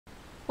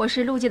我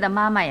是陆姐的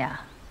妈妈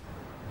呀。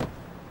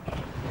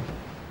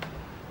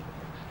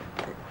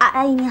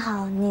阿姨你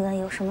好，那个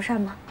有什么事儿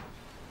吗？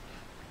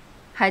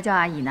还叫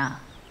阿姨呢？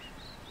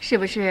是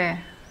不是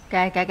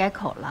该改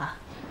口了？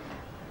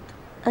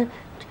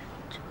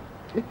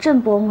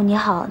郑伯母你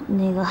好，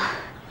那个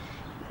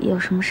有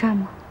什么事儿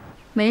吗？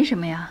没什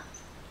么呀，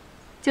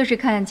就是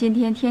看今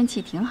天天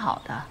气挺好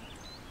的，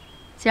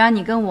想让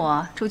你跟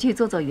我出去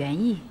做做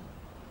园艺，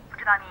不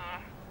知道你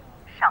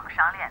赏不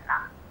赏脸呢？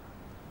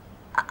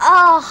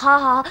哦，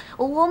好，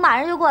我马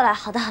上就过来。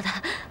好的，好。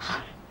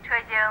车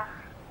已经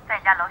在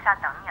你家楼下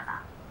等你了。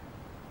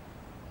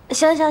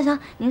行，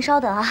您稍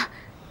等啊。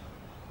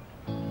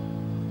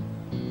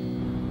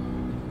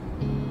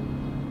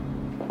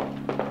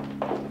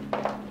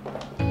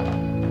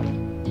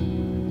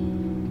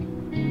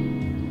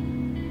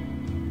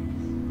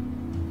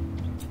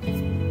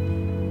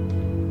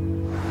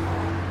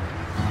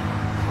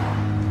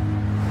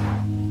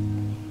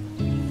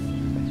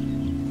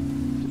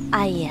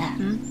阿姨，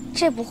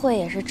这不会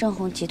也是正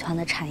红集团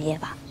的产业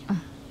吧？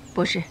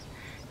不是，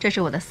这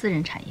是我的私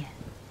人产业。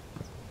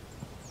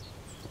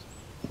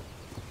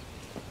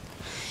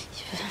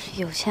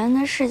有钱人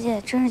的世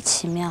界真是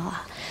奇妙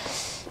啊！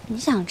你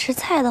想吃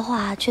菜的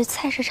话，去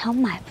菜市场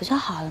买不就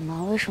好了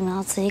吗？为什么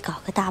要自己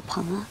搞个大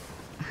棚啊？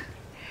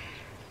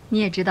你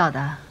也知道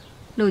的，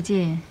陆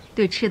晋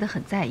对吃的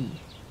很在意，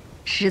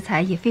食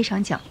材也非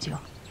常讲究。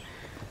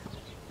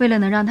为了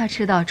能让他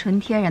吃到纯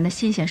天然的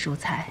新鲜蔬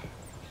菜，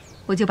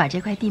我就把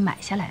这块地买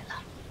下来了，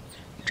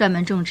专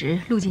门种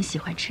植陆晋喜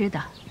欢吃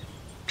的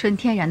纯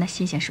天然的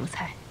新鲜蔬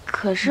菜。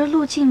可是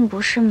陆晋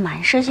不是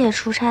满世界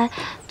出差，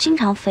经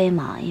常飞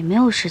嘛，也没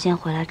有时间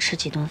回来吃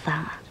几顿饭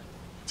啊。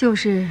就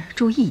是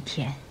住一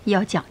天，也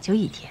要讲究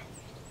一天。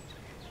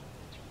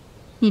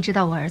你知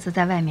道我儿子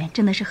在外面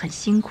真的是很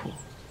辛苦，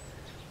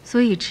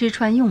所以吃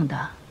穿用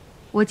的，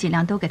我尽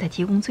量都给他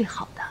提供最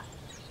好的，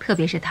特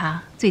别是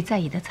他最在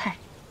意的菜，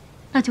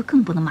那就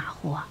更不能马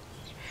虎啊。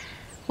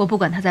我不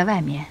管他在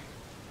外面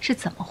是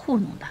怎么糊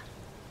弄的，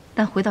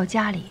但回到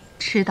家里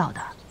吃到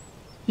的，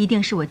一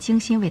定是我精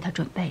心为他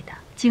准备的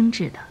精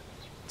致的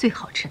最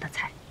好吃的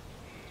菜。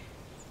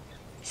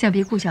想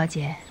必顾小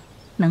姐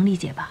能理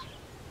解吧？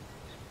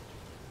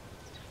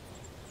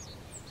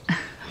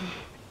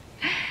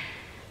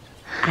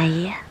阿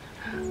姨，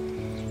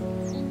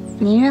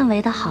您认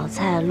为的好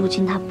菜，陆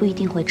晋他不一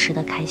定会吃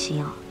得开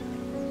心哦。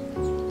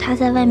他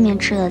在外面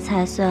吃的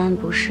菜虽然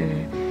不是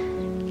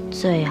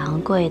最昂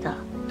贵的、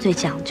最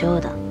讲究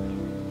的，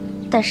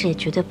但是也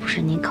绝对不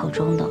是您口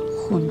中的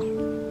糊弄。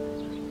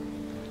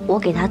我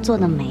给他做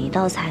的每一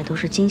道菜都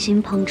是精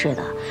心烹制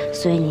的，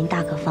所以您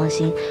大可放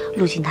心，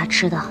陆晋他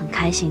吃得很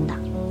开心的。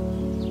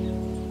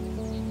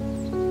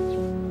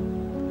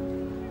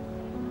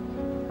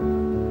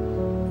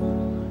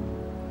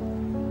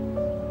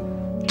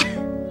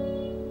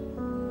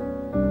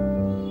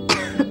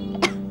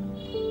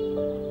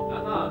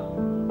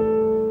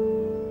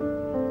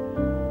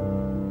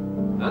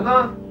楠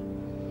楠，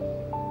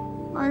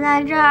我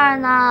在这儿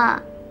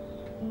呢。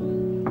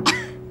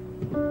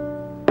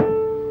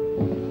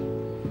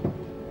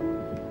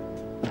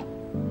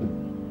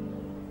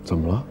怎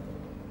么了？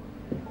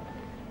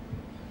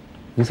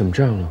你怎么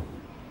这样了？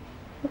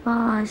我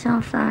好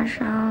像发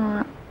烧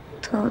了，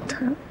头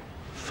疼。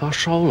发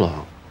烧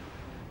了？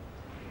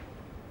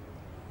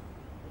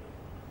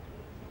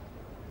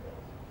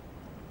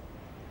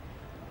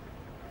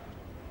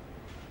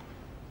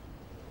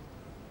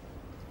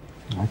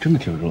还真的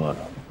挺热的。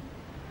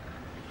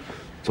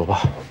走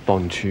吧，抱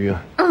你去医院。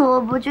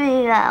我不去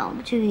医院，我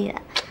不去医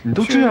院。你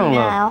都这样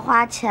了，要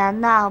花钱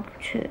的，我不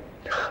去。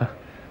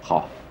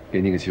好，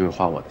给你个机会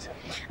花我的钱。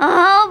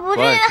啊，不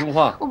去！听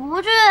话。我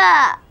不去。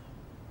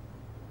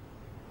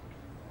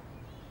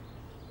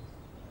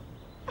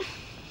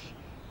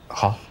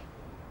好，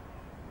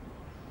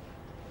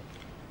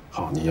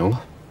好，你赢了，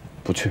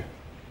不去，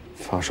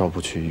发烧不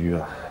去医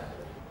院。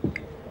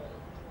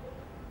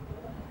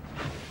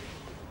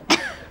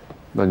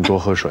那你多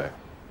喝水，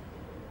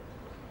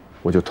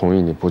我就同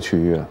意你不去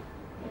医院。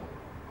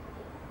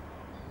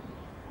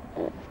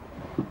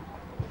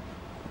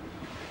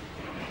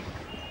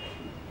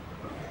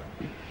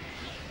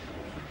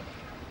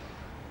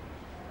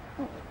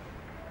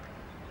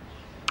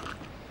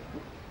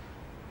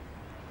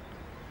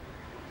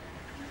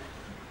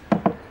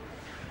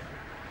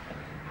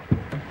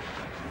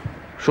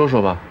说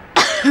说吧，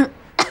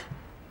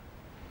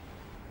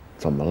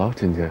怎么了？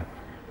今天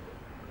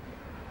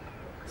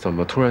怎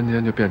么突然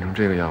间就变成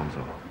这个样子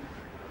了？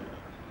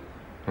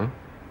嗯？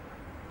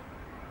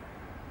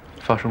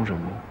发生什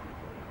么了？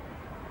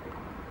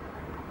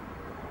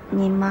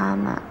你妈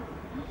妈。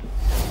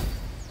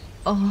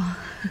哦，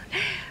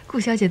顾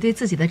小姐对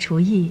自己的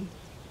厨艺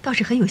倒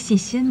是很有信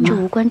心嘛。这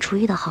无关厨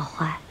艺的好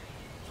坏，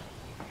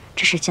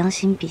这是将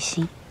心比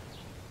心。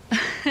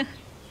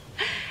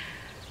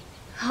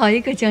好一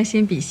个将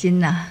心比心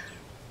呐！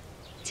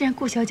既然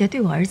顾小姐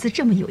对我儿子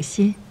这么有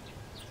心，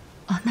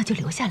那就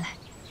留下来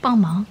帮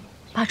忙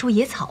拔除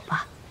野草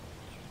吧，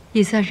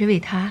也算是为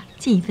他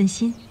尽一份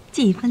心，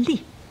尽一份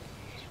力。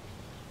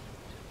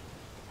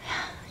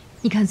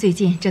你看最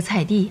近这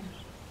菜地，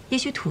也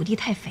许土地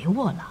太肥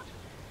沃了，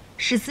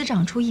使滋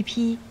长出一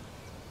批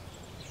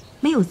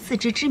没有自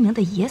知之明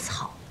的野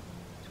草，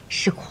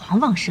是狂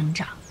妄生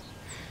长。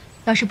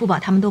要是不把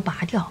它们都拔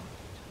掉，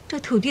这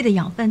土地的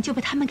养分就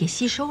被它们给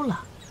吸收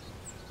了。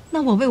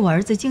那我为我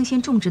儿子精心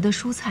种植的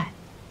蔬菜，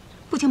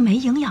不就没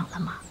营养了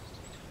吗？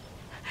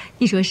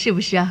你说是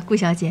不是啊，顾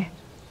小姐？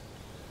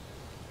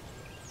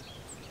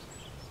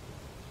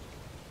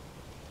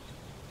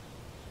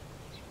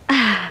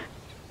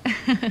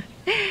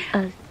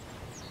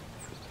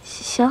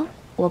行，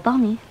我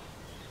帮你。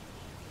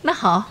那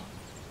好。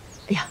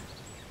哎呀，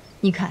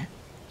你看，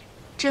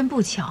真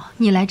不巧，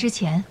你来之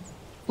前，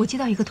我接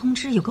到一个通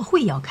知，有个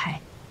会要开，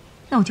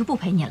那我就不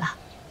陪你了。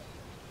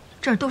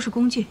这儿都是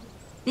工具，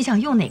你想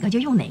用哪个就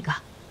用哪个。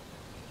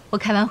我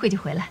开完会就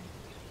回来。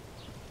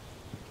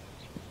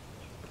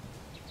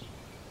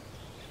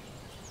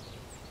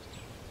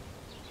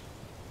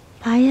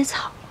拔野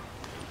草，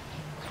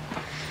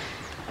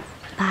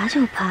拔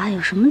就拔，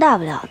有什么大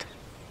不了的？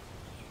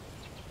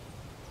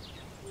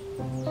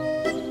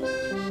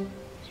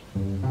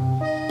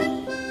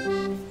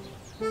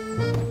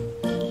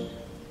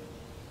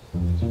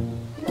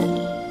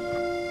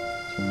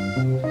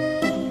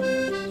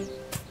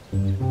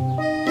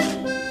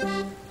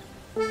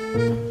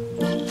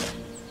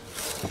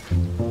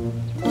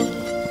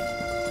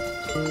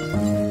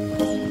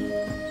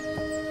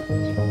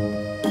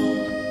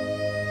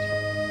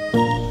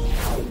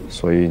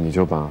所以你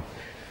就把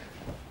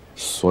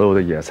所有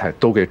的野菜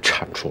都给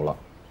铲除了？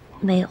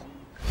没有。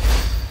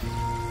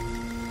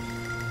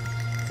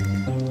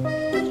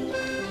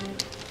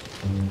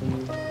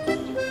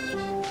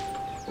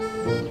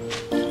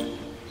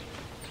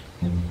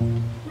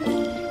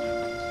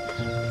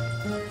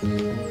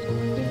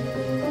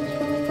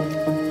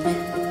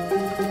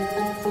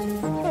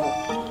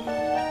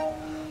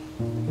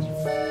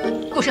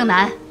顾胜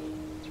男，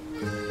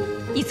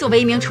你作为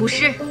一名厨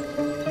师，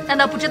难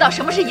道不知道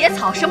什么是野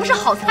草，什么是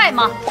好菜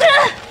吗？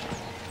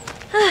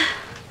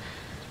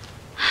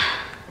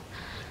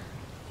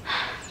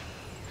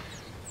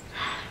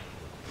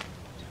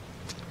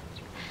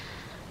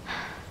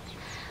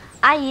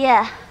阿姨，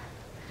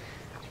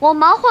我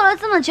忙活了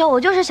这么久，我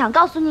就是想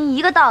告诉您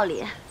一个道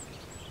理：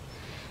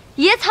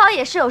野草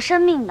也是有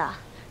生命的，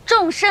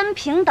众生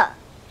平等。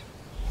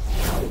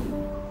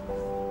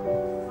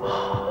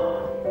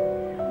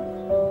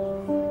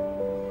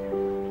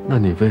那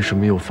你为什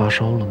么又发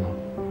烧了呢？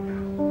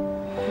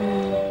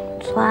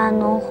做完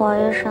农活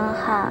一身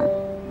汗，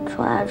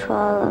出来吹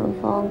了冷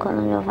风，可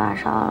能就发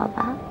烧了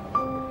吧？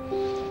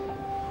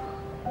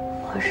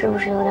我是不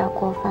是有点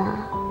过分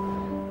啊？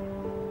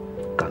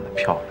干得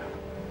漂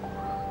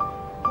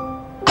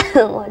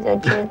亮！我就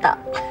知道。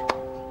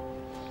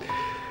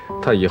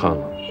太遗憾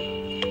了，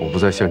我不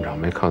在现场，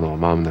没看到我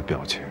妈妈的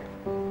表情。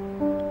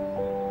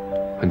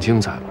很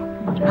精彩吧？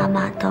你妈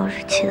妈倒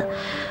是气得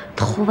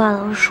头发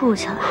都竖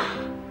起来了。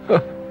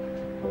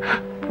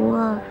不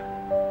过，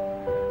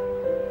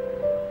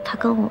她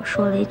跟我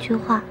说了一句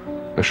话。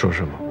那说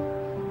什么？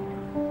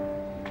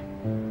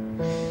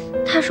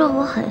她说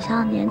我很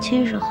像年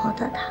轻时候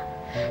的她。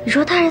你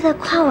说她是在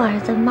夸我还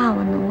是在骂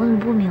我呢？我怎么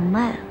不明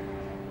白啊？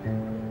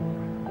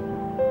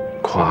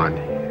夸你。